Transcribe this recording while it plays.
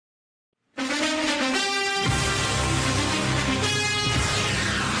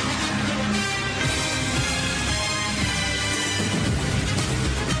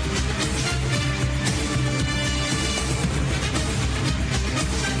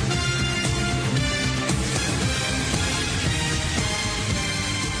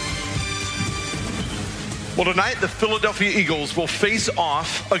Well, tonight the Philadelphia Eagles will face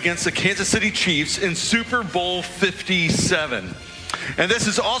off against the Kansas City Chiefs in Super Bowl 57. And this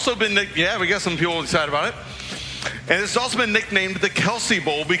has also been, we got some people excited about it. And it's also been nicknamed the Kelce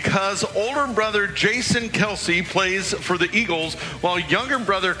Bowl because older brother Jason Kelce plays for the Eagles, while younger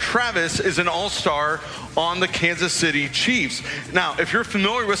brother Travis is an all-star on the Kansas City Chiefs. Now, if you're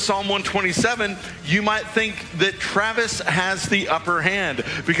familiar with Psalm 127, you might think that Travis has the upper hand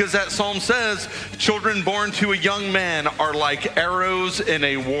because that psalm says, children born to a young man are like arrows in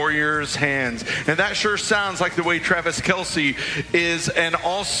a warrior's hands. And that sure sounds like the way Travis Kelce is an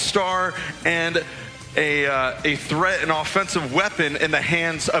all-star and a threat, an offensive weapon in the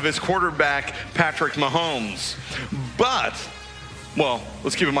hands of his quarterback, Patrick Mahomes. But, well,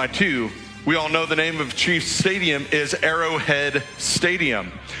 let's keep in mind too, we all know the name of Chiefs Stadium is Arrowhead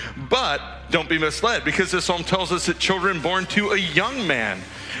Stadium. But don't be misled because this psalm tells us that children born to a young man.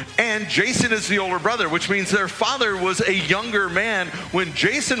 And Jason is the older brother, which means their father was a younger man when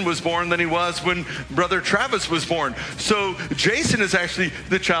Jason was born than he was when brother Travis was born. So Jason is actually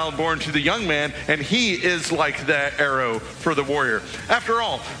the child born to the young man, and he is like that arrow for the warrior. After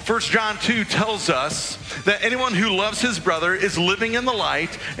all, 1 John 2 tells us that anyone who loves his brother is living in the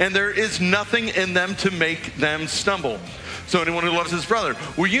light, and there is nothing in them to make them stumble. So anyone who loves his brother.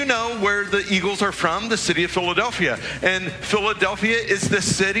 Well, you know where the Eagles are from, the city of Philadelphia. And Philadelphia is the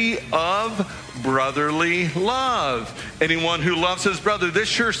city of brotherly love. Anyone who loves his brother. This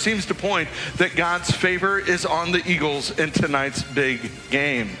sure seems to point that God's favor is on the Eagles in tonight's big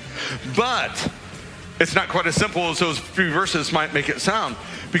game. But it's not quite as simple as those few verses might make it sound,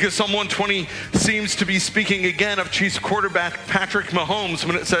 because Psalm 120 seems to be speaking again of Chiefs quarterback Patrick Mahomes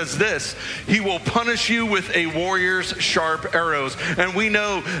when it says this: he will punish you with a warrior's sharp arrows. And we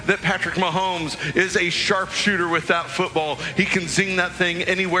know that Patrick Mahomes is a sharpshooter with that football. He can zing that thing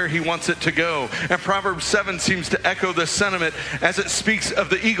anywhere he wants it to go. And Proverbs 7 seems to echo this sentiment as it speaks of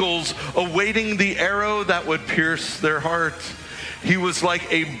the Eagles awaiting the arrow that would pierce their heart. He was like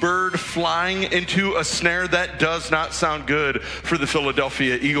a bird flying into a snare. That does not sound good for the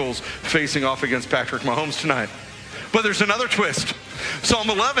Philadelphia Eagles facing off against Patrick Mahomes tonight. But there's another twist.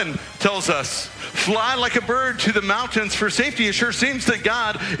 Psalm 11 tells us, fly like a bird to the mountains for safety. It sure seems that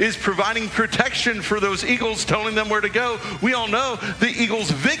God is providing protection for those Eagles, telling them where to go. We all know the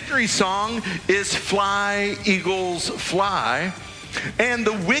Eagles' victory song is Fly, Eagles, Fly. And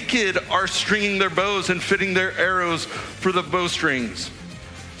the wicked are stringing their bows and fitting their arrows for the bowstrings.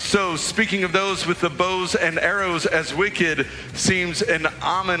 So speaking of those with the bows and arrows as wicked, seems an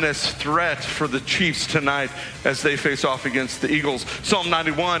ominous threat for the Chiefs tonight as they face off against the Eagles. Psalm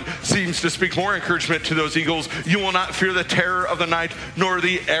 91 seems to speak more encouragement to those Eagles. You will not fear the terror of the night, nor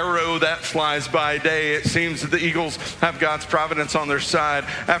the arrow that flies by day. It seems that the Eagles have God's providence on their side.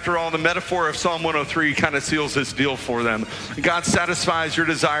 After all, the metaphor of Psalm 103 kind of seals this deal for them. God satisfies your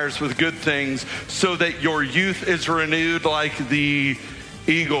desires with good things so that your youth is renewed like the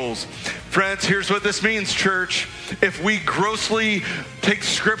Eagles. Friends, here's what this means, church. If we grossly take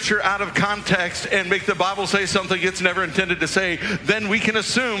scripture out of context and make the Bible say something it's never intended to say, then we can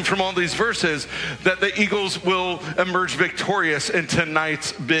assume from all these verses that the Eagles will emerge victorious in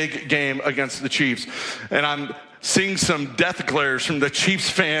tonight's big game against the Chiefs. And I'm seeing some death glares from the Chiefs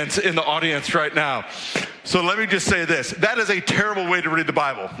fans in the audience right now. So let me just say this. That is a terrible way to read the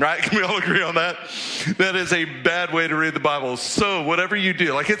Bible, right? Can we all agree on that? That is a bad way to read the Bible. So whatever you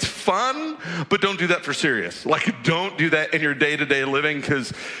do, like, it's fun, but don't do that for serious. Like, don't do that in your day-to-day living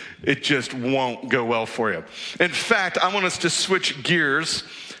because it just won't go well for you. In fact, I want us to switch gears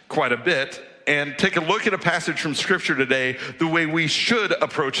quite a bit and take a look at a passage from Scripture today, the way we should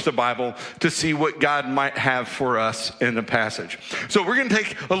approach the Bible to see what God might have for us in the passage. So we're going to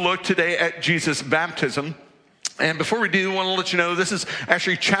take a look today at Jesus' baptism. And before we do, I want to let you know this is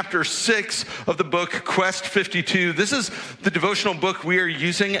actually chapter 6 of the book Quest 52. This is the devotional book we are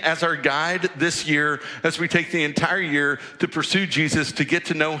using as our guide this year as we take the entire year to pursue Jesus, to get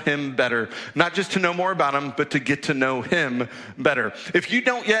to know him better. Not just to know more about him, but to get to know him better. If you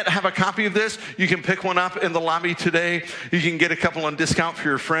don't yet have a copy of this, you can pick one up in the lobby today. You can get a couple on discount for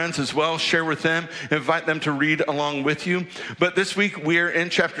your friends as well. Share with them. Invite them to read along with you. But this week, we are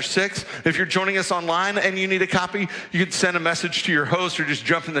in chapter 6. If you're joining us online and you need a copy, you can send a message to your host or just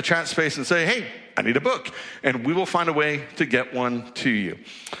jump in the chat space and say, hey, I need a book. And we will find a way to get one to you.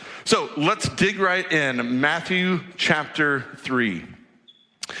 So let's dig right in. Matthew chapter 3.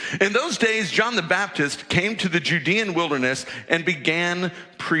 In those days, John the Baptist came to the Judean wilderness and began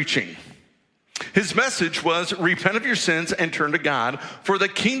preaching. His message was, repent of your sins and turn to God, for the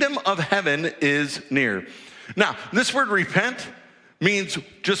kingdom of heaven is near. Now, this word repent means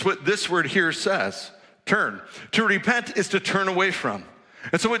just what this word here says. Turn. To repent is to turn away from.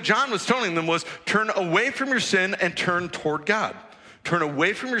 And so what John was telling them was turn away from your sin and turn toward God. Turn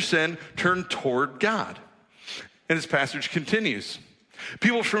away from your sin, turn toward God. And his passage continues.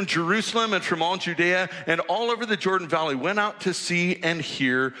 People from Jerusalem and from all Judea and all over the Jordan Valley went out to see and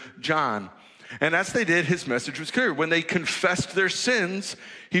hear John. And as they did, his message was clear. When they confessed their sins,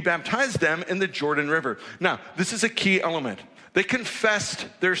 he baptized them in the Jordan River. Now, this is a key element. They confessed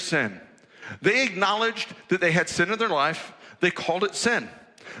their sin. They acknowledged that they had sin in their life. They called it sin.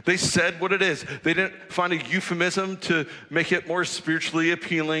 They said what it is. They didn't find a euphemism to make it more spiritually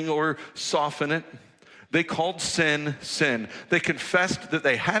appealing or soften it. They called sin, sin. They confessed that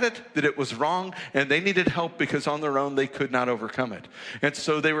they had it, that it was wrong, and they needed help because on their own they could not overcome it. And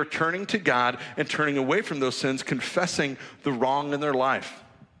so they were turning to God and turning away from those sins, confessing the wrong in their life.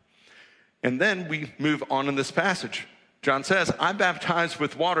 And then we move on in this passage. John says, I baptize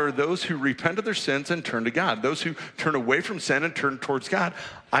with water those who repent of their sins and turn to God. Those who turn away from sin and turn towards God,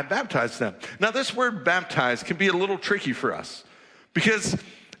 I baptize them. Now, this word baptize can be a little tricky for us because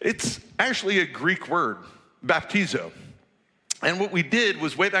it's actually a Greek word, baptizo. And what we did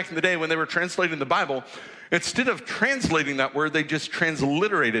was way back in the day when they were translating the Bible, instead of translating that word, they just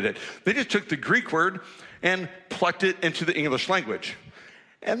transliterated it. They just took the Greek word and plucked it into the English language.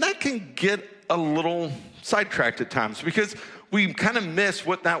 And that can get a little sidetracked at times because we kind of miss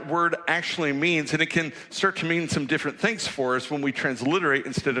what that word actually means, and it can start to mean some different things for us when we transliterate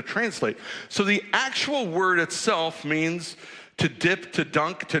instead of translate. So the actual word itself means to dip, to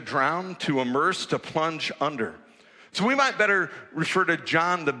dunk, to drown, to immerse, to plunge under. So we might better refer to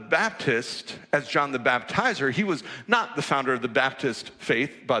John the Baptist as John the Baptizer. He was not the founder of the Baptist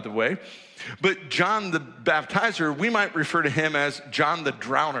faith, by the way. But John the Baptizer, we might refer to him as John the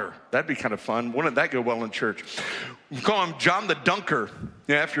Drowner. That'd be kind of fun. Wouldn't that go well in church? We call him John the Dunker.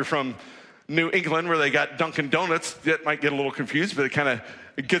 Yeah, if you're from New England where they got Dunkin' Donuts, that might get a little confused, but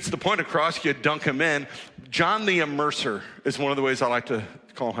it gets the point across. You dunk him in. John the Immerser is one of the ways I like to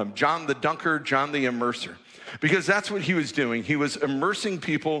call him. John the Dunker, John the Immerser. Because that's what he was doing. He was immersing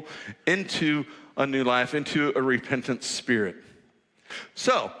people into a new life, into a repentant spirit.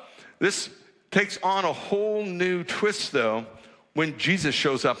 So, this takes on a whole new twist, though, when Jesus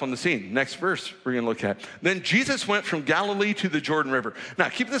shows up on the scene. Next verse we're going to look at. Then Jesus went from Galilee to the Jordan River. Now,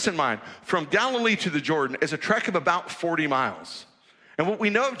 keep this in mind. From Galilee to the Jordan is a trek of about 40 miles. And what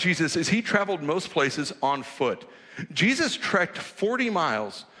we know of Jesus is he traveled most places on foot. Jesus trekked 40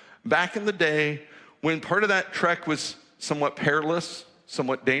 miles back in the day when part of that trek was somewhat perilous,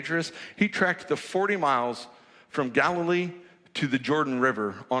 somewhat dangerous. He trekked the 40 miles from Galilee to the Jordan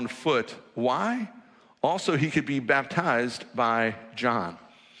River on foot. Why? Also, he could be baptized by John.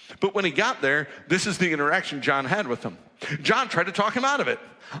 But when he got there, this is the interaction John had with him. John tried to talk him out of it.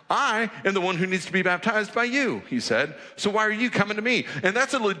 I am the one who needs to be baptized by you, he said. So why are you coming to me? And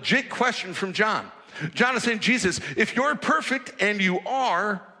that's a legit question from John. John is saying, Jesus, if you're perfect and you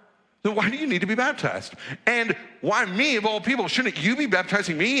are, then why do you need to be baptized? And why me of all people? Shouldn't you be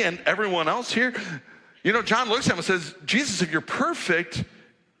baptizing me and everyone else here? You know, John looks at him and says, Jesus, if you're perfect,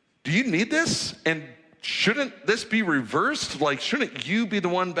 do you need this? And shouldn't this be reversed? Like, shouldn't you be the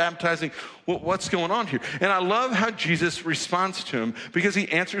one baptizing? What's going on here? And I love how Jesus responds to him because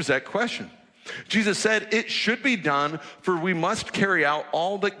he answers that question. Jesus said, it should be done, for we must carry out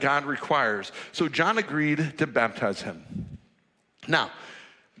all that God requires. So John agreed to baptize him. Now,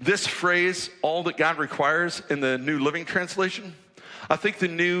 this phrase, all that God requires, in the New Living Translation, I think the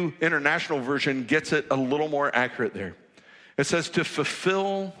New International Version gets it a little more accurate there. It says to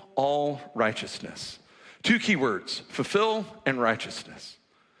fulfill all righteousness. Two key words, fulfill and righteousness.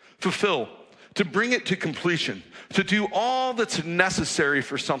 Fulfill, to bring it to completion, to do all that's necessary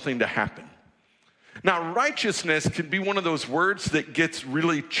for something to happen. Now, righteousness can be one of those words that gets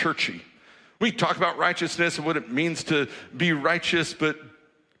really churchy. We talk about righteousness and what it means to be righteous, but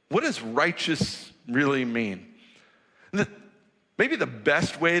what does righteous really mean? Maybe the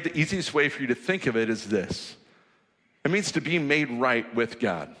best way, the easiest way for you to think of it is this. It means to be made right with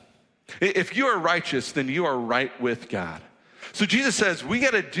God. If you are righteous, then you are right with God. So Jesus says, we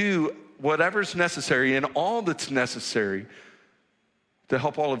got to do whatever's necessary and all that's necessary to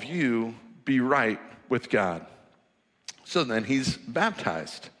help all of you be right with God. So then he's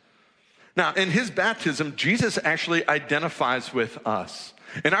baptized. Now, in his baptism, Jesus actually identifies with us.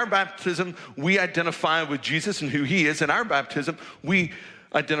 In our baptism, we identify with Jesus and who he is. In our baptism, we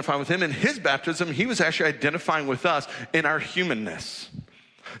identify with him. In his baptism, he was actually identifying with us in our humanness.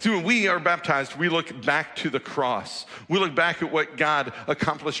 See, when we are baptized, we look back to the cross. We look back at what God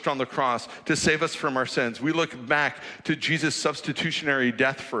accomplished on the cross to save us from our sins. We look back to Jesus' substitutionary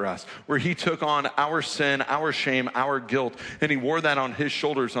death for us, where he took on our sin, our shame, our guilt, and he wore that on his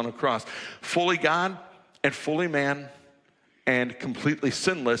shoulders on a cross. Fully God and fully man and completely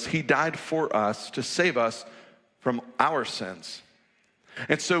sinless, he died for us to save us from our sins.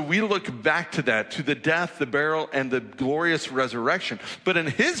 And so we look back to that, to the death, the burial, and the glorious resurrection. But in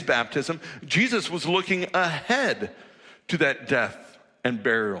his baptism, Jesus was looking ahead to that death and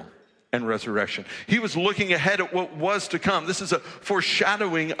burial and resurrection. He was looking ahead at what was to come. This is a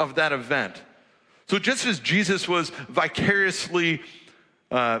foreshadowing of that event. So just as Jesus was vicariously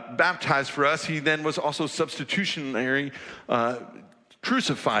baptized for us, he then was also substitutionary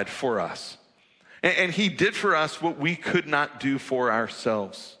crucified for us. And he did for us what we could not do for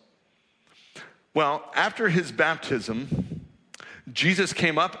ourselves. Well, after his baptism, Jesus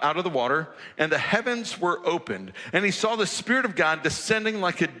came up out of the water, and the heavens were opened, and he saw the Spirit of God descending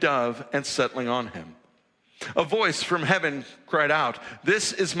like a dove and settling on him. A voice from heaven cried out,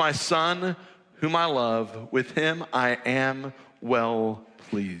 "This is my Son, whom I love. With him I am well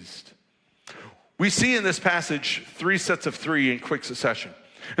pleased." We see in this passage 3 sets of 3 in quick succession.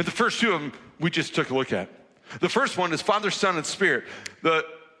 And the first 2 of them we just took a look at. The first one is Father, Son, and Spirit.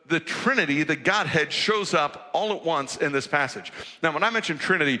 The Trinity, the Godhead, shows up all at once in this passage. Now, when I mention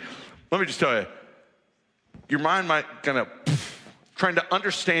Trinity, let me just tell you, your mind might kind of trying to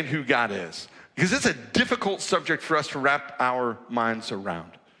understand who God is, because it's a difficult subject for us to wrap our minds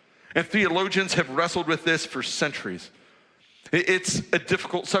around. And theologians have wrestled with this for centuries. It's a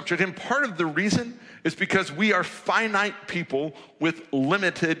difficult subject, and part of the reason is because we are finite people with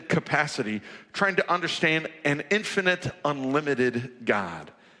limited capacity trying to understand an infinite, unlimited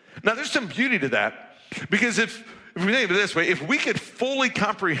God. Now, there's some beauty to that, because if we think of it this way, if we could fully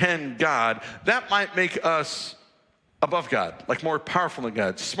comprehend God, that might make us above God, like more powerful than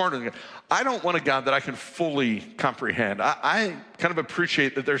God, smarter than God. I don't want a God that I can fully comprehend. I kind of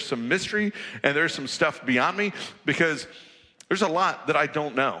appreciate that there's some mystery and there's some stuff beyond me, because there's a lot that I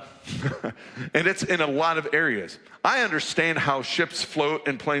don't know, and it's in a lot of areas. I understand how ships float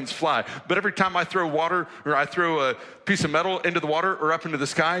and planes fly, but every time I throw water or I throw a piece of metal into the water or up into the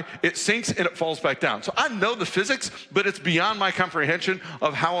sky, it sinks and it falls back down. So I know the physics, but it's beyond my comprehension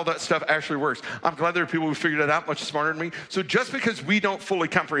of how all that stuff actually works. I'm glad there are people who figured it out much smarter than me. So just because we don't fully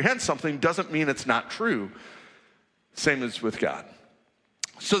comprehend something doesn't mean it's not true. Same as with God.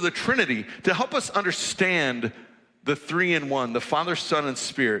 So the Trinity, to help us understand the 3-in-1, the Father, Son, and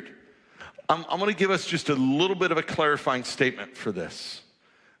Spirit, I'm going to give us just a little bit of a clarifying statement for this.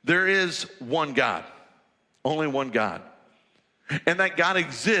 There is one God, only one God. And that God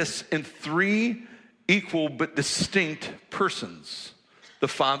exists in 3 equal but distinct persons: the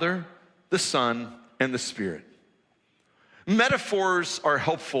Father, the Son, and the Spirit. Metaphors are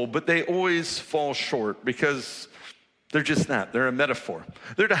helpful, but they always fall short because they're just that. They're a metaphor.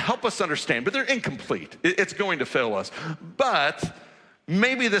 They're to help us understand, but they're incomplete. It's going to fail us. But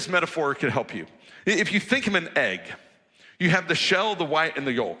maybe this metaphor could help you. If you think of an egg, you have the shell, the white, and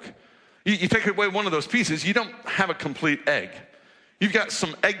the yolk. You take away one of those pieces, you don't have a complete egg. You've got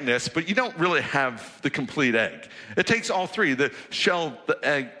some eggness, but you don't really have the complete egg. It takes all 3, the shell, the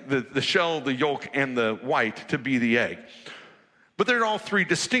egg, the shell, the yolk, and the white to be the egg. But they're all 3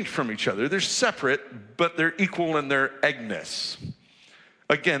 distinct from each other. They're separate, but they're equal in their eggness.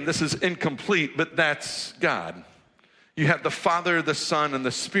 Again, this is incomplete, but that's God. You have the Father, the Son, and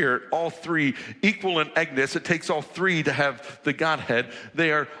the Spirit, all 3 equal in eggness. It takes all 3 to have the Godhead.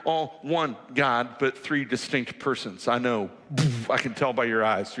 They are all one God, but 3 distinct persons. I know, I can tell by your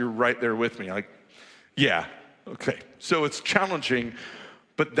eyes. You're right there with me. Like, yeah, okay. So it's challenging,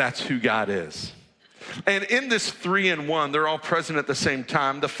 but that's who God is. And in this 3-in-1, they're all present at the same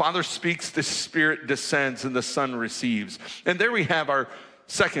time. The Father speaks, the Spirit descends, and the Son receives. And there we have our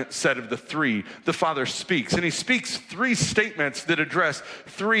second set of the 3. The Father speaks, and he speaks 3 statements that address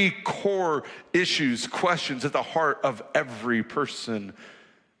 3 core issues, questions at the heart of every person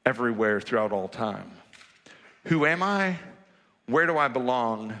everywhere throughout all time. Who am I? Where do I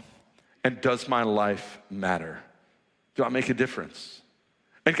belong? And does my life matter? Do I make a difference?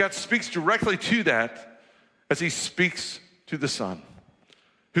 And God speaks directly to that as he speaks to the Son.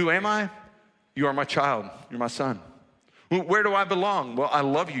 Who am I? You are my child. You're my son. Where do I belong? Well, I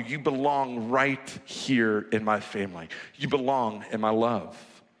love you. You belong right here in my family. You belong in my love.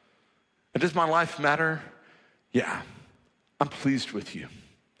 And does my life matter? Yeah. I'm pleased with you.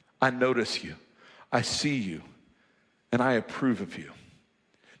 I notice you. I see you. And I approve of you.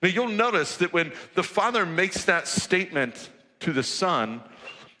 Now, you'll notice that when the Father makes that statement to the Son,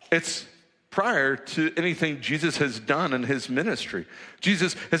 It's prior to anything Jesus has done in his ministry.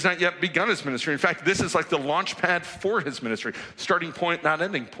 Jesus has not yet begun his ministry. In fact, this is like the launch pad for his ministry. Starting point, not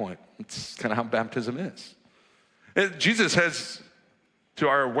ending point. It's kind of how baptism is. Jesus has, to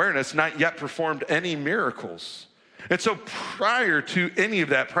our awareness, not yet performed any miracles. And so prior to any of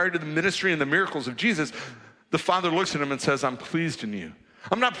that, prior to the ministry and the miracles of Jesus, the Father looks at him and says, I'm pleased in you.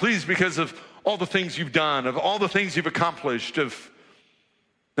 I'm not pleased because of all the things you've done, of all the things you've accomplished,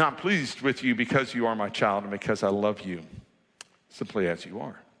 no, I'm pleased with you because you are my child and because I love you simply as you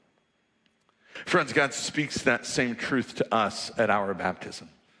are. Friends, God speaks that same truth to us at our baptism.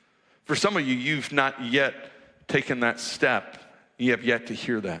 For some of you, you've not yet taken that step. You have yet to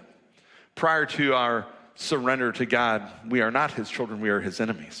hear that. Prior to our surrender to God, we are not his children, we are his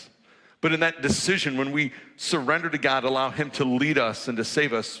enemies. But in that decision, when we surrender to God, allow him to lead us and to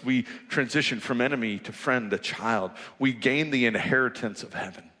save us, we transition from enemy to friend to child. We gain the inheritance of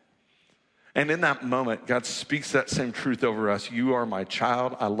heaven. And in that moment, God speaks that same truth over us. You are my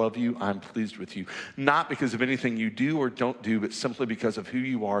child. I love you. I'm pleased with you. Not because of anything you do or don't do, but simply because of who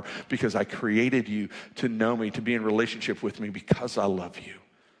you are, because I created you to know me, to be in relationship with me, because I love you.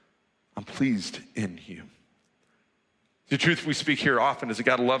 I'm pleased in you. The truth we speak here often is that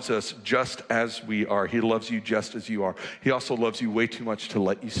God loves us just as we are. He loves you just as you are. He also loves you way too much to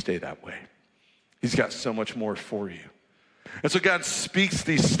let you stay that way. He's got so much more for you. And so God speaks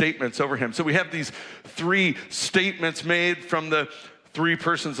these statements over him. So we have these three statements made from the three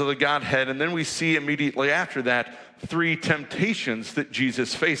persons of the Godhead, and then we see immediately after that three temptations that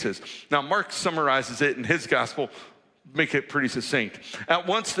Jesus faces. Now, Mark summarizes it in his gospel, make it pretty succinct. At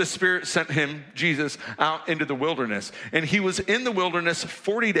once the Spirit sent him, Jesus, out into the wilderness, and he was in the wilderness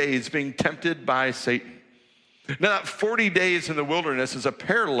 40 days being tempted by Satan. Now, that 40 days in the wilderness is a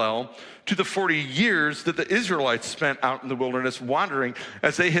parallel to the 40 years that the Israelites spent out in the wilderness wandering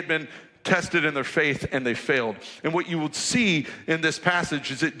as they had been tested in their faith and they failed. And what you would see in this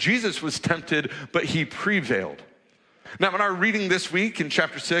passage is that Jesus was tempted, but he prevailed. Now, in our reading this week in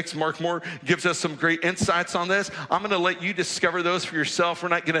chapter 6, Mark Moore gives us some great insights on this. I'm going to let you discover those for yourself. We're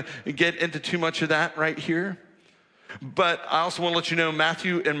not going to get into too much of that right here. But I also want to let you know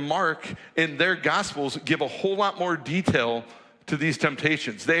Matthew and Mark in their gospels give a whole lot more detail to these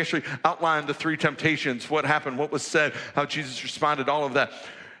temptations. They actually outline the three temptations, what happened, what was said, how Jesus responded, all of that.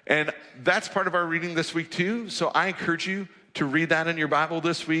 And that's part of our reading this week too. So I encourage you to read that in your Bible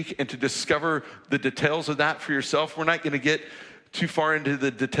this week and to discover the details of that for yourself. We're not going to get too far into the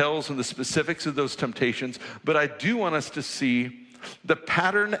details and the specifics of those temptations, but I do want us to see the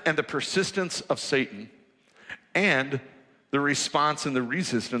pattern and the persistence of Satan and the response and the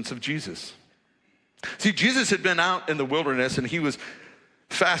resistance of Jesus. See, Jesus had been out in the wilderness and he was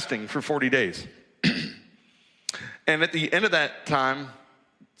fasting for 40 days. And at the end of that time,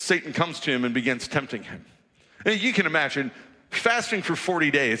 Satan comes to him and begins tempting him. And you can imagine fasting for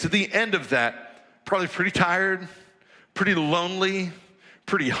 40 days. At the end of that, probably pretty tired, pretty lonely,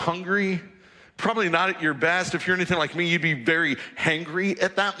 pretty hungry, probably not at your best. If you're anything like me, you'd be very hangry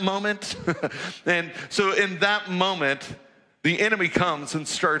at that moment. And so in that moment, the enemy comes and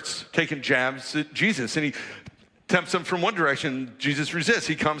starts taking jabs at Jesus. And he tempts him from one direction. Jesus resists.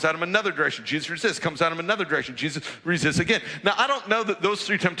 He comes at him another direction. Jesus resists. Comes at him another direction. Jesus resists again. Now, I don't know that those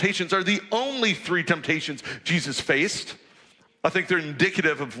three temptations are the only three temptations Jesus faced. I think they're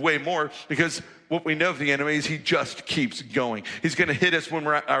indicative of way more because what we know of the enemy is he just keeps going. He's going to hit us when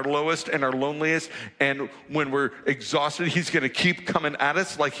we're at our lowest and our loneliest, and when we're exhausted, he's going to keep coming at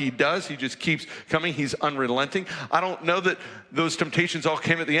us like he does. He just keeps coming. He's unrelenting. I don't know that those temptations all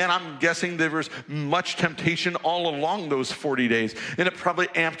came at the end. I'm guessing there was much temptation all along those 40 days, and it probably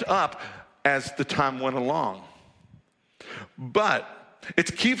amped up as the time went along. But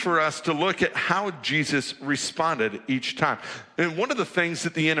it's key for us to look at how Jesus responded each time. And one of the things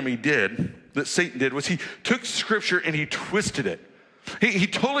that the enemy did, that Satan did, was he took scripture and he twisted it. He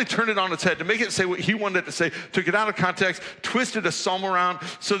totally turned it on its head to make it say what he wanted it to say, took it out of context, twisted a psalm around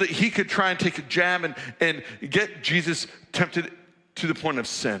so that he could try and take a jab and get Jesus tempted to the point of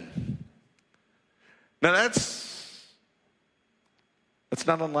sin. Now that's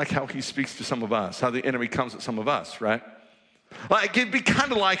not unlike how he speaks to some of us, how the enemy comes at some of us, right? Like, it'd be kind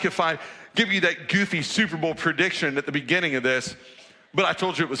of like if I give you that goofy Super Bowl prediction at the beginning of this, but I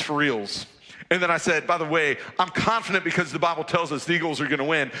told you it was for reals. And then I said, by the way, I'm confident because the Bible tells us the Eagles are going to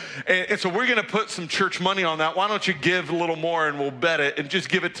win. And so we're going to put some church money on that. Why don't you give a little more and we'll bet it and just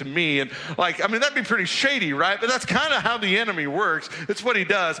give it to me? And that'd be pretty shady, right? But that's kind of how the enemy works. It's what he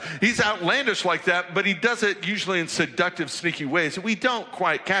does. He's outlandish like that, but he does it usually in seductive, sneaky ways. We don't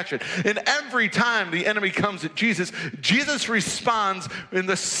quite catch it. And every time the enemy comes at Jesus, Jesus responds in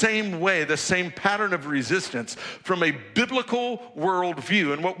the same way, the same pattern of resistance from a biblical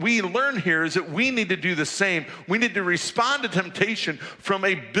worldview. And what we learn here is that we need to do the same. We need to respond to temptation from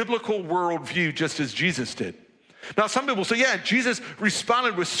a biblical worldview, just as Jesus did. Now, some people say, yeah, Jesus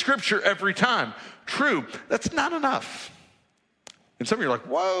responded with scripture every time. True, that's not enough. And some of you are like,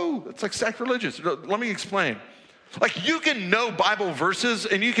 whoa, that's like sacrilegious. Let me explain. Like, you can know Bible verses,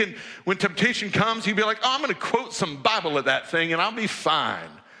 and you can, when temptation comes, you'd be like, oh, I'm going to quote some Bible at that thing, and I'll be fine.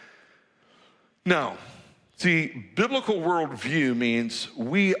 No. See, biblical worldview means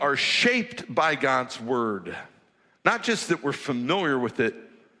we are shaped by God's word. Not just that we're familiar with it,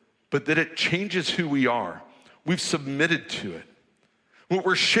 but that it changes who we are. We've submitted to it.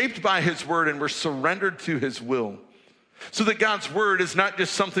 We're shaped by his word and we're surrendered to his will. So that God's word is not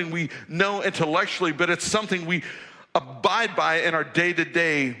just something we know intellectually, but it's something we abide by in our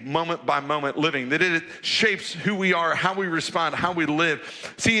day-to-day, moment-by-moment living, that it shapes who we are, how we respond, how we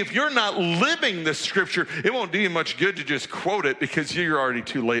live. See, if you're not living this scripture, it won't do you much good to just quote it because you're already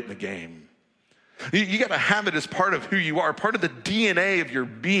too late in the game. You got to have it as part of who you are, part of the DNA of your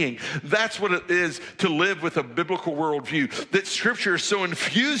being. That's what it is to live with a biblical worldview. That scripture is so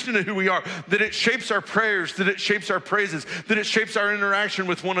infused into who we are that it shapes our prayers, that it shapes our praises, that it shapes our interaction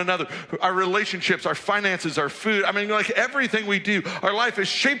with one another, our relationships, our finances, our food. I mean, like everything we do, our life is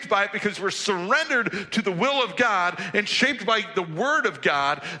shaped by it because we're surrendered to the will of God and shaped by the word of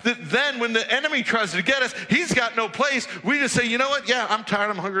God, that then when the enemy tries to get us, he's got no place. We just say, you know what? Yeah, I'm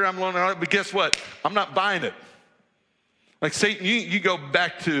tired, I'm hungry, I'm lonely, but guess what? I'm not buying it. Like Satan, you go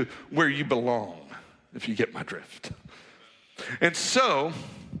back to where you belong, if you get my drift. And so,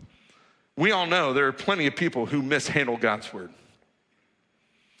 we all know there are plenty of people who mishandle God's word.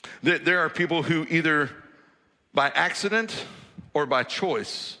 There are people who either by accident or by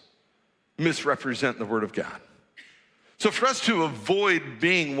choice misrepresent the word of God. So for us to avoid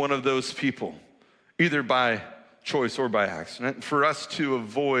being one of those people, either by choice or by accident, for us to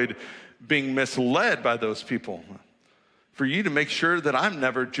avoid being misled by those people, for you to make sure that I'm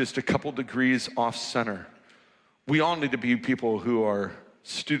never just a couple degrees off center. We all need to be people who are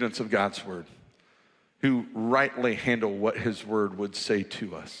students of God's word, who rightly handle what his word would say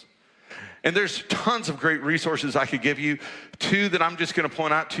to us. And there's tons of great resources I could give you. Two that I'm just going to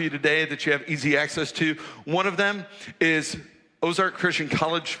point out to you today that you have easy access to. One of them is Ozark Christian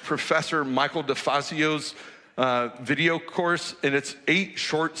College professor Michael DeFazio's video course, and it's 8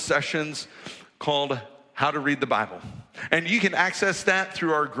 short sessions called How to Read the Bible. And you can access that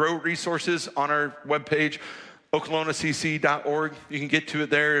through our Grow resources on our webpage, okolonacc.org. You can get to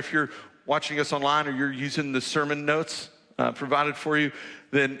it there. If you're watching us online or you're using the sermon notes provided for you,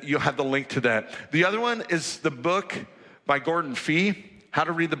 then you'll have the link to that. The other one is the book by Gordon Fee, How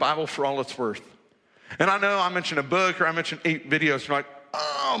to Read the Bible for All It's Worth. And I know I mentioned a book or I mentioned 8 videos. You're like,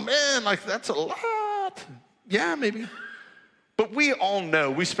 oh man, like that's a lot. Yeah, maybe. But we all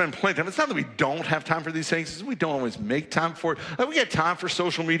know we spend plenty of time. It's not that we don't have time for these things. It's we don't always make time for it. Like, we got time for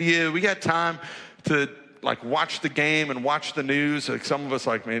social media. We got time to like watch the game and watch the news. Like some of us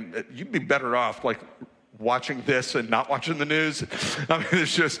like, man, you'd be better off like watching this and not watching the news. I mean,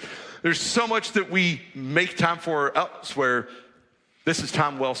 there's so much that we make time for elsewhere. This is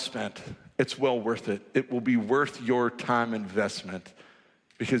time well spent. It's well worth it. It will be worth your time investment,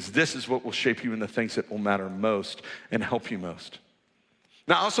 because this is what will shape you in the things that will matter most and help you most.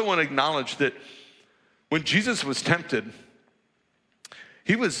 Now, I also want to acknowledge that when Jesus was tempted,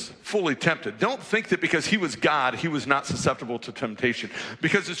 he was fully tempted. Don't think that because he was God, he was not susceptible to temptation.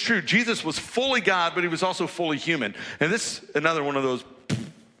 Because it's true, Jesus was fully God, but he was also fully human. And this is another one of those,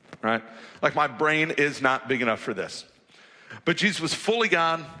 right? Like my brain is not big enough for this. But Jesus was fully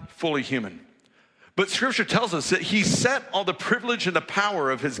God, fully human. But scripture tells us that he set all the privilege and the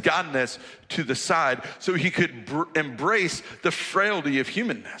power of his godness to the side so he could embrace the frailty of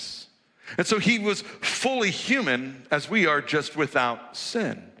humanness. And so he was fully human as we are, just without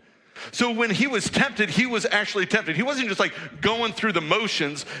sin. So when he was tempted, he was actually tempted. He wasn't just like going through the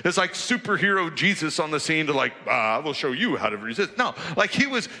motions as like superhero Jesus on the scene to like, I will show you how to resist. No, like he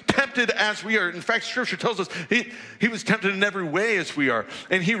was tempted as we are. In fact, scripture tells us he was tempted in every way as we are.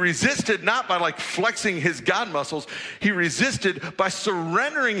 And he resisted not by like flexing his God muscles. He resisted by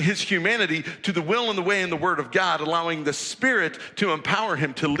surrendering his humanity to the will and the way and the word of God, allowing the Spirit to empower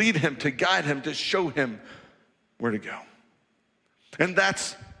him, to lead him, to guide him, to show him where to go. And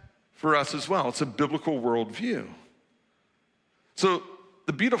that's for us as well. It's a biblical worldview. So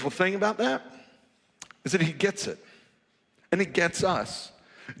the beautiful thing about that is that he gets it, and he gets us.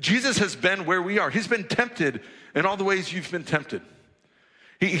 Jesus has been where we are. He's been tempted in all the ways you've been tempted.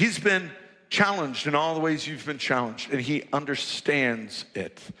 He's been challenged in all the ways you've been challenged, and he understands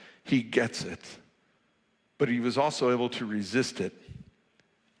it. He gets it. But he was also able to resist it,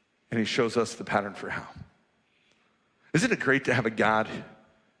 and he shows us the pattern for how. Isn't it great to have a God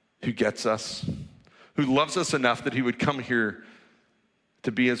who gets us, who loves us enough that he would come here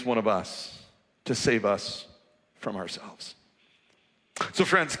to be as one of us, to save us from ourselves? So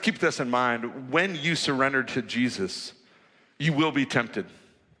friends, keep this in mind. When you surrender to Jesus, you will be tempted.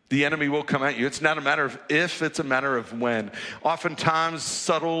 The enemy will come at you. It's not a matter of if, it's a matter of when. Oftentimes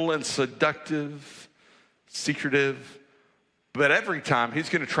subtle and seductive, secretive, but every time he's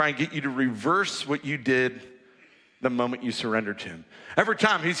going to try and get you to reverse what you did the moment you surrender to him. Every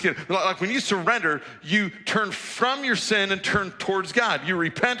time he's going to, like when you surrender, you turn from your sin and turn towards God. You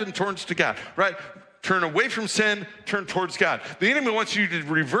repent and turn to God, right? Turn away from sin, turn towards God. The enemy wants you to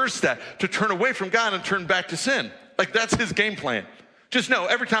reverse that, to turn away from God and turn back to sin. Like that's his game plan. Just know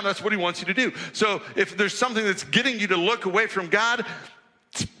every time that's what he wants you to do. So if there's something that's getting you to look away from God,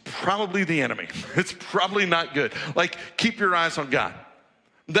 it's probably the enemy. It's probably not good. Like keep your eyes on God.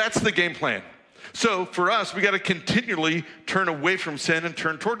 That's the game plan. So for us, we got to continually turn away from sin and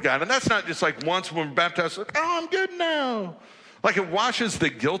turn toward God. And that's not just like once when we're baptized, like, oh, I'm good now. Like it washes the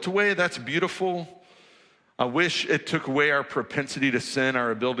guilt away. That's beautiful. I wish it took away our propensity to sin,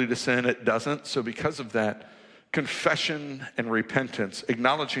 our ability to sin. It doesn't. So because of that, confession and repentance,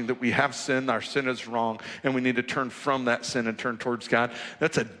 acknowledging that we have sinned, our sin is wrong, and we need to turn from that sin and turn towards God,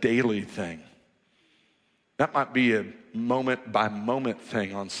 that's a daily thing. That might be a moment by moment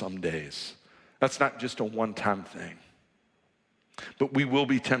thing on some days. That's not just a one-time thing. But we will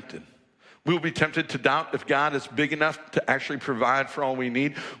be tempted. We'll be tempted to doubt if God is big enough to actually provide for all we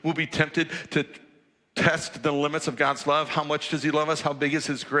need. We'll be tempted to test the limits of God's love. How much does he love us? How big is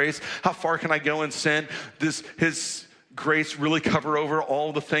his grace? How far can I go in sin? Does his grace really cover over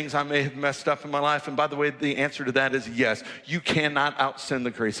all the things I may have messed up in my life? And by the way, the answer to that is yes. You cannot out-sin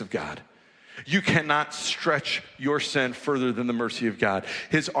the grace of God. You cannot stretch your sin further than the mercy of God.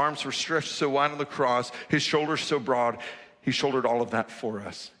 His arms were stretched so wide on the cross, his shoulders so broad, he shouldered all of that for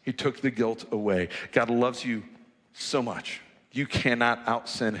us. He took the guilt away. God loves you so much. You cannot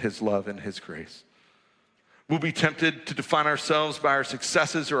out-sin his love and his grace. We'll be tempted to define ourselves by our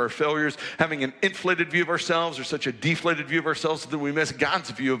successes or our failures, having an inflated view of ourselves or such a deflated view of ourselves that we miss God's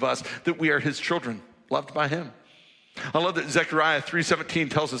view of us, that we are his children, loved by him. I love that Zechariah 3:17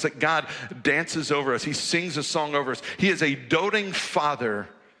 tells us that God dances over us. He sings a song over us. He is a doting father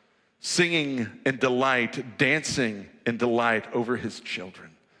singing in delight, dancing in delight over his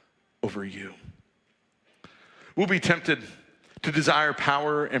children, over you. We'll be tempted to desire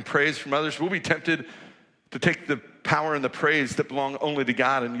power and praise from others. We'll be tempted to take the power and the praise that belong only to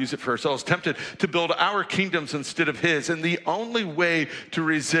God and use it for ourselves. Tempted to build our kingdoms instead of his. And the only way to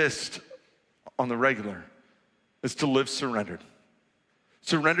resist on the regular is to live surrendered.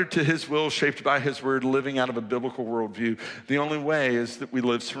 Surrendered to his will, shaped by his word, living out of a biblical worldview. The only way is that we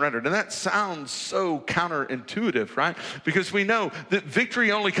live surrendered. And that sounds so counterintuitive, right? Because we know that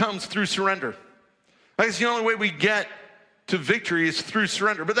victory only comes through surrender. That's the only way we get to victory is through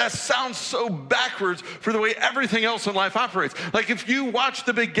surrender. But that sounds so backwards for the way everything else in life operates. Like if you watch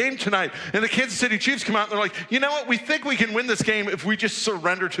the big game tonight and the Kansas City Chiefs come out and they're like, you know what, we think we can win this game if we just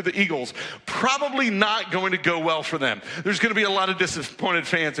surrender to the Eagles. Probably not going to go well for them. There's going to be a lot of disappointed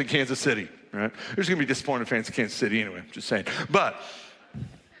fans in Kansas City, right? There's going to be disappointed fans in Kansas City anyway, just saying. But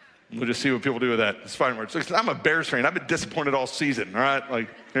we'll just see what people do with that. It's fighting words. I'm a Bears fan. I've been disappointed all season, all right? Like,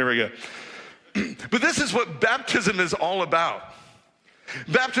 here we go. But this is what baptism is all about.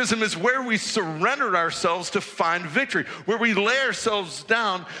 Baptism is where we surrender ourselves to find victory, where we lay ourselves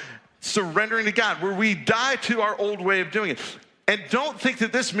down, surrendering to God, where we die to our old way of doing it. And don't think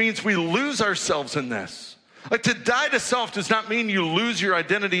that this means we lose ourselves in this. Like, to die to self does not mean you lose your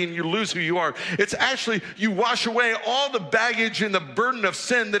identity and you lose who you are. It's actually you wash away all the baggage and the burden of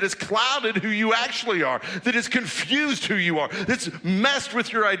sin that has clouded who you actually are, that has confused who you are, that's messed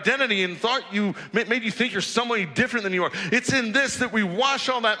with your identity and made you think you're somebody different than you are. It's in this that we wash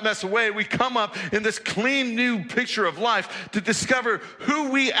all that mess away. We come up in this clean new picture of life to discover who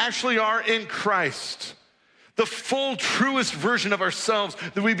we actually are in Christ. The full, truest version of ourselves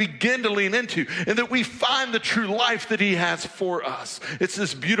that we begin to lean into, and that we find the true life that he has for us. It's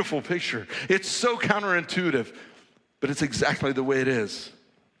this beautiful picture. It's so counterintuitive, but it's exactly the way it is.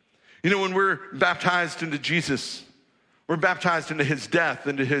 You know, when we're baptized into Jesus, we're baptized into his death,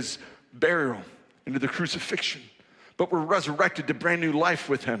 into his burial, into the crucifixion, but we're resurrected to brand new life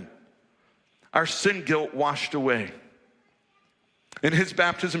with him. Our sin guilt washed away. In his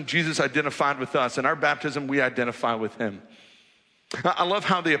baptism, Jesus identified with us. In our baptism, we identify with him. I love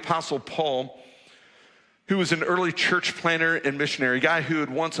how the Apostle Paul, who was an early church planner and missionary, a guy who had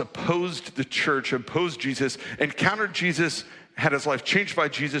once opposed the church, opposed Jesus, encountered Jesus, had his life changed by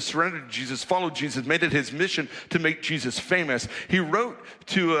Jesus, surrendered to Jesus, followed Jesus, made it his mission to make Jesus famous. He wrote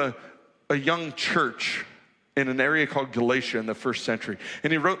to a young church in an area called Galatia in the first century,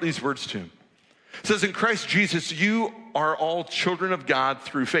 and he wrote these words to him. It says, in Christ Jesus, you are all children of God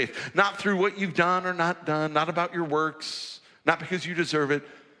through faith. Not through what you've done or not done, not about your works, not because you deserve it,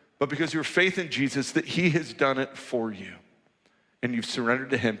 but because your faith in Jesus, that he has done it for you. And you've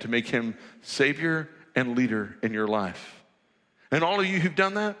surrendered to him to make him Savior and leader in your life. And all of you who've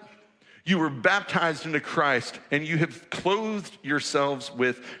done that, you were baptized into Christ and you have clothed yourselves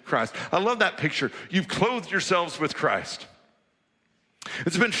with Christ. I love that picture. You've clothed yourselves with Christ.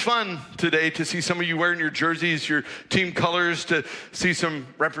 It's been fun today to see some of you wearing your jerseys, your team colors, to see some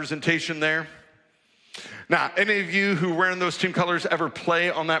representation there. Now, any of you who are wearing those team colors ever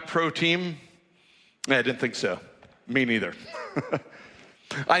play on that pro team? I didn't think so. Me neither.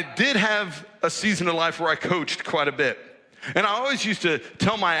 I did have a season of life where I coached quite a bit. And I always used to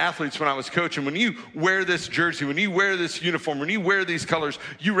tell my athletes when I was coaching, when you wear this jersey, when you wear this uniform, when you wear these colors,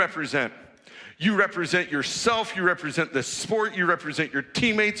 you represent. You represent yourself, you represent the sport, you represent your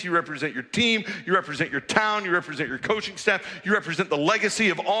teammates, you represent your team, you represent your town, you represent your coaching staff, you represent the legacy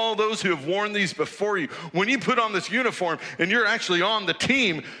of all those who have worn these before you. When you put on this uniform and you're actually on the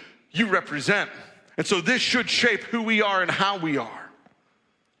team, you represent. And so this should shape who we are and how we are.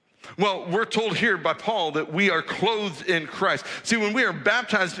 Well, we're told here by Paul that we are clothed in Christ. See, when we are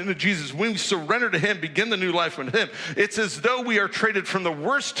baptized into Jesus, when we surrender to him, begin the new life with him, it's as though we are traded from the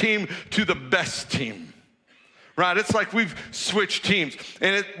worst team to the best team, right? It's like we've switched teams,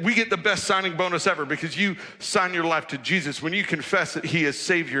 and we get the best signing bonus ever because you sign your life to Jesus. When you confess that he is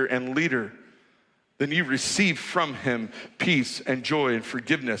Savior and leader, then you receive from him peace and joy and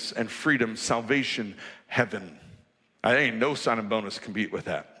forgiveness and freedom, salvation, heaven. I ain't no signing bonus compete with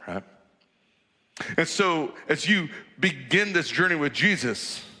that. Right? And so as you begin this journey with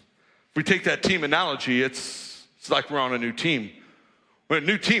Jesus, if we take that team analogy, it's like we're on a new team. We're a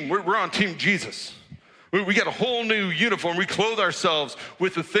new team. We're on Team Jesus. We got a whole new uniform. We clothe ourselves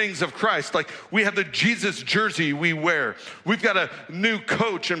with the things of Christ. Like we have the Jesus jersey we wear. We've got a new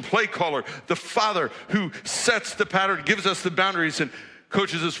coach and play caller, the Father who sets the pattern, gives us the boundaries, and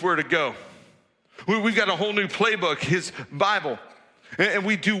coaches us where to go. We've got a whole new playbook, his Bible. And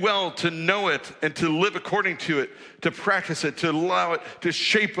we do well to know it and to live according to it, to practice it, to allow it to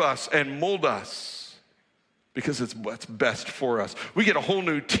shape us and mold us because it's what's best for us. We get a whole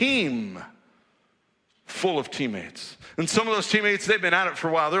new team full of teammates. And some of those teammates, they've been at it for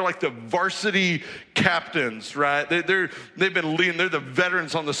a while. They're like the varsity captains, right? They've been leading. They're the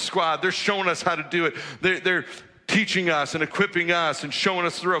veterans on the squad. They're showing us how to do it. They're teaching us and equipping us and showing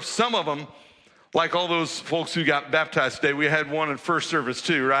us the ropes. Some of them, like all those folks who got baptized today, we had one in first service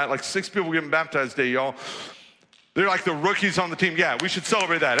too, right? Like 6 people getting baptized today, y'all. They're like the rookies on the team. Yeah, we should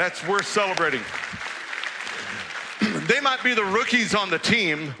celebrate that. That's worth celebrating. They might be the rookies on the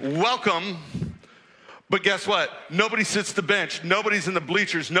team. Welcome. But guess what? Nobody sits the bench. Nobody's in the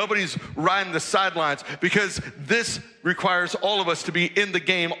bleachers. Nobody's riding the sidelines because this requires all of us to be in the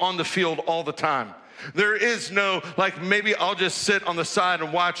game, on the field all the time. There is no, like, maybe I'll just sit on the side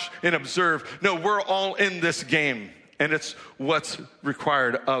and watch and observe. No, we're all in this game, and it's what's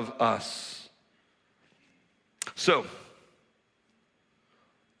required of us. So,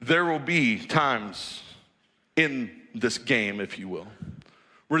 there will be times in this game, if you will,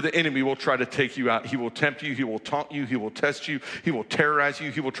 where the enemy will try to take you out. He will tempt you. He will taunt you. He will test you. He will terrorize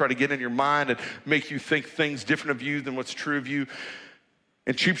you. He will try to get in your mind and make you think things different of you than what's true of you.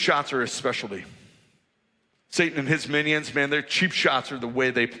 And cheap shots are his specialty. Satan and his minions, man, their cheap shots are the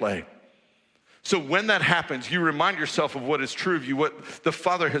way they play. So when that happens, you remind yourself of what is true of you, what the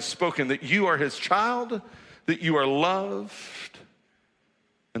Father has spoken, that you are his child, that you are loved,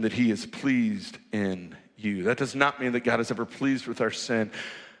 and that he is pleased in you. That does not mean that God is ever pleased with our sin,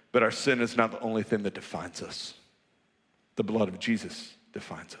 but our sin is not the only thing that defines us. The blood of Jesus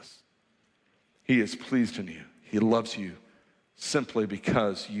defines us. He is pleased in you. He loves you simply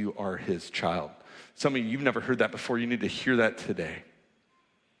because you are his child. Some of you, you've never heard that before. You need to hear that today.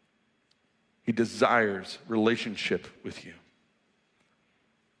 He desires relationship with you.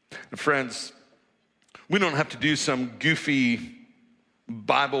 And friends, we don't have to do some goofy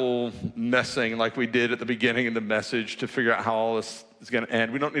Bible messing like we did at the beginning of the message to figure out how all this is going to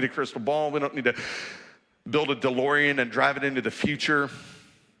end. We don't need a crystal ball. We don't need to build a DeLorean and drive it into the future.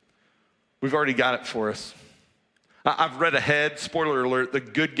 We've already got it for us. I've read ahead, spoiler alert, the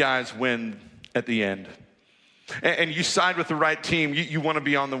good guys win at the end. And you side with the right team. You want to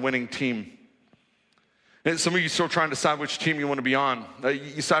be on the winning team. And some of you still trying to decide which team you want to be on.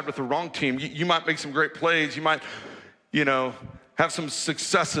 You side with the wrong team. You might make some great plays. You might, have some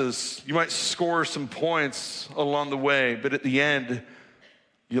successes. You might score some points along the way. But at the end,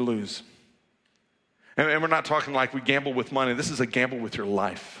 you lose. And we're not talking like we gamble with money. This is a gamble with your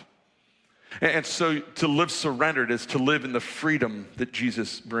life. And so to live surrendered is to live in the freedom that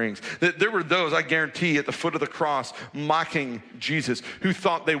Jesus brings. There were those, I guarantee, at the foot of the cross mocking Jesus who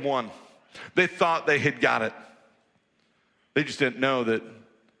thought they won. They thought they had got it. They just didn't know that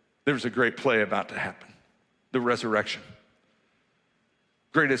there was a great play about to happen. The resurrection.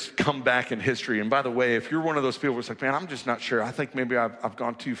 Greatest comeback in history. And by the way, if you're one of those people who's like, man, I'm just not sure. I think maybe I've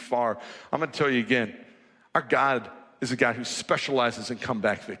gone too far. I'm going to tell you again, our God is a God who specializes in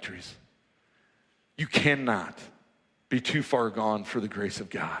comeback victories. You cannot be too far gone for the grace of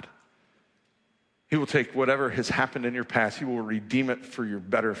God. He will take whatever has happened in your past. He will redeem it for your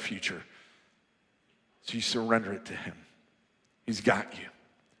better future. So you surrender it to him. He's got you.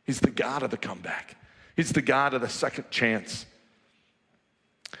 He's the God of the comeback. He's the God of the second chance.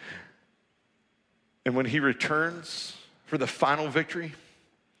 And when he returns for the final victory,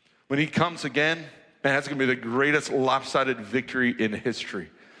 when he comes again, man, that's going to be the greatest lopsided victory in history.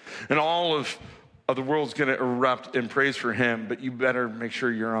 And all of the world's going to erupt in praise for him, but you better make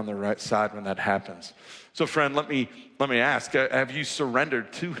sure you're on the right side when that happens. So friend, let me ask, have you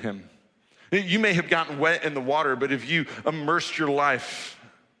surrendered to him? You may have gotten wet in the water, but have you immersed your life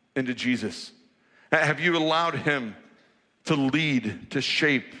into Jesus? Have you allowed him to lead, to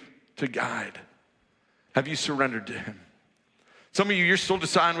shape, to guide? Have you surrendered to him? Some of you, you're still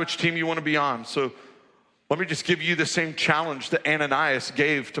deciding which team you want to be on. So let me just give you the same challenge that Ananias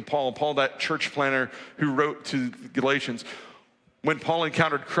gave to Paul. Paul, that church planner who wrote to the Galatians. When Paul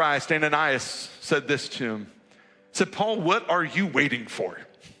encountered Christ, Ananias said this to him. He said, Paul, what are you waiting for?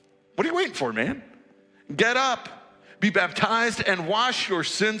 What are you waiting for, man? Get up, be baptized, and wash your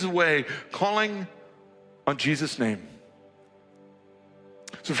sins away, calling on Jesus' name.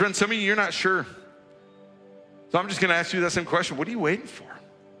 So friends, some of you, you're not sure. So I'm just going to ask you that same question. What are you waiting for?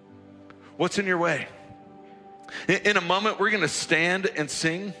 What's in your way? In a moment, we're going to stand and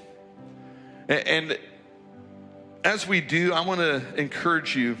sing. And as we do, I want to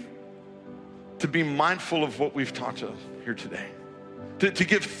encourage you to be mindful of what we've talked about here today. To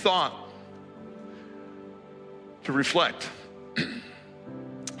give thought, to reflect.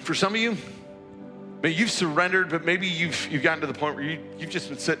 For some of you, maybe you've surrendered, but maybe you've gotten to the point where you've just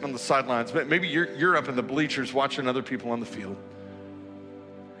been sitting on the sidelines. Maybe you're up in the bleachers watching other people on the field.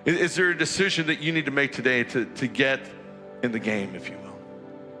 Is there a decision that you need to make today to get in the game, if you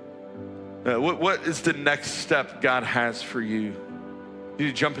will? What is the next step God has for you? Do you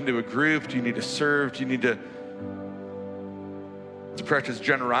need to jump into a group? Do you need to serve? Do you need to practice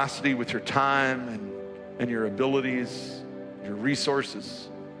generosity with your time and your abilities, your resources?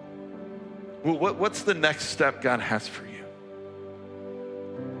 Well, what's the next step God has for you?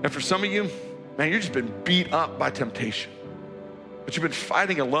 And for some of you, man, you've just been beat up by temptation. But you've been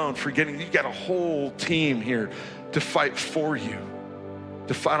fighting alone, forgetting you've got a whole team here to fight for you,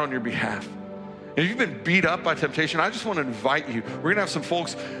 to fight on your behalf. And if you've been beat up by temptation, I just want to invite you. We're going to have some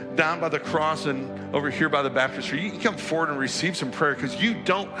folks down by the cross and over here by the baptistry. You can come forward and receive some prayer because you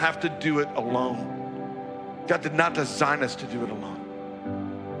don't have to do it alone. God did not design us to do it alone.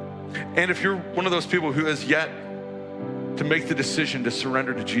 And if you're one of those people who has yet to make the decision to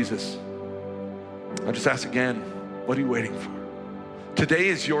surrender to Jesus, I just ask again, what are you waiting for? Today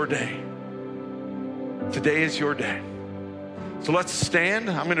is your day. Today is your day. So let's stand.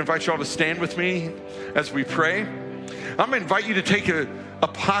 I'm going to invite you all to stand with me as we pray. I'm going to invite you to take a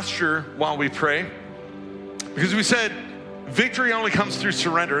posture while we pray. Because we said victory only comes through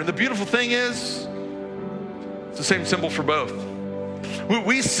surrender. And the beautiful thing is, it's the same symbol for both.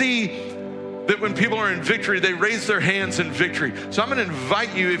 We see that when people are in victory, they raise their hands in victory. So I'm going to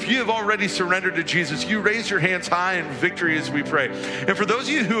invite you, if you have already surrendered to Jesus, you raise your hands high in victory as we pray. And for those of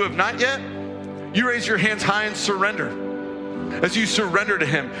you who have not yet, you raise your hands high in surrender as you surrender to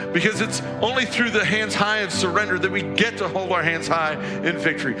him, because it's only through the hands high of surrender that we get to hold our hands high in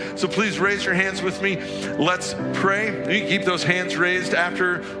victory. So please raise your hands with me. Let's pray. You can keep those hands raised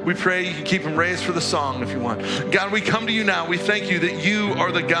after we pray. You can keep them raised for the song if you want. God, we come to you now. We thank you that you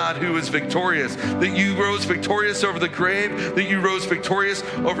are the God who is victorious, that you rose victorious over the grave, that you rose victorious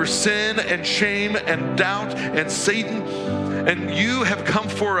over sin and shame and doubt and Satan. And you have come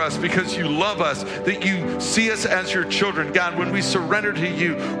for us because you love us, that you see us as your children. God, when we surrender to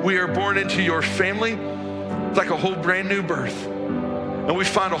you, we are born into your family. It's like a whole brand new birth. And we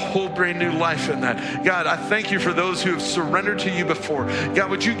find a whole brand new life in that. God, I thank you for those who have surrendered to you before. God,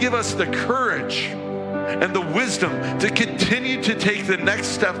 would you give us the courage and the wisdom to continue to take the next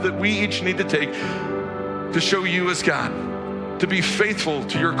step that we each need to take to show you as God, to be faithful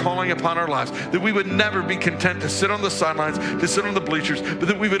to your calling upon our lives, that we would never be content to sit on the sidelines, to sit on the bleachers, but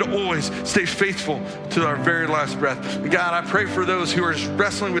that we would always stay faithful to our very last breath. God, I pray for those who are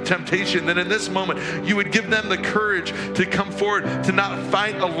wrestling with temptation, that in this moment you would give them the courage to come forward, to not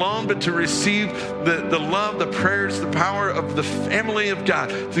fight alone, but to receive the love, the prayers, the power of the family of God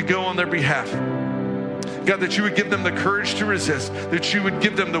to go on their behalf. God, that you would give them the courage to resist, that you would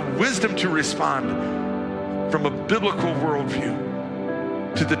give them the wisdom to respond from a biblical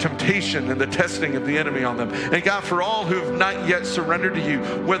worldview to the temptation and the testing of the enemy on them. And God, for all who have not yet surrendered to you,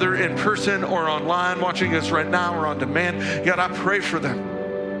 whether in person or online, watching us right now or on demand, God, I pray for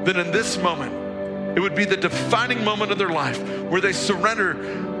them that in this moment, it would be the defining moment of their life where they surrender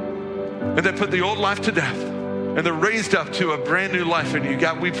and they put the old life to death and they're raised up to a brand new life in you.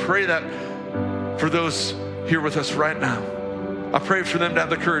 God, we pray that for those here with us right now. I pray for them to have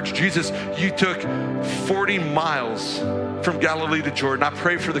the courage. Jesus, you took 40 miles from Galilee to Jordan. I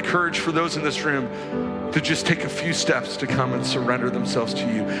pray for the courage for those in this room to just take a few steps to come and surrender themselves to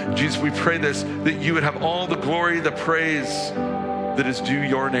you. Jesus, we pray this, that you would have all the glory, the praise that is due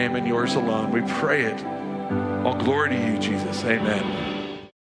your name and yours alone. We pray it. All glory to you, Jesus. Amen.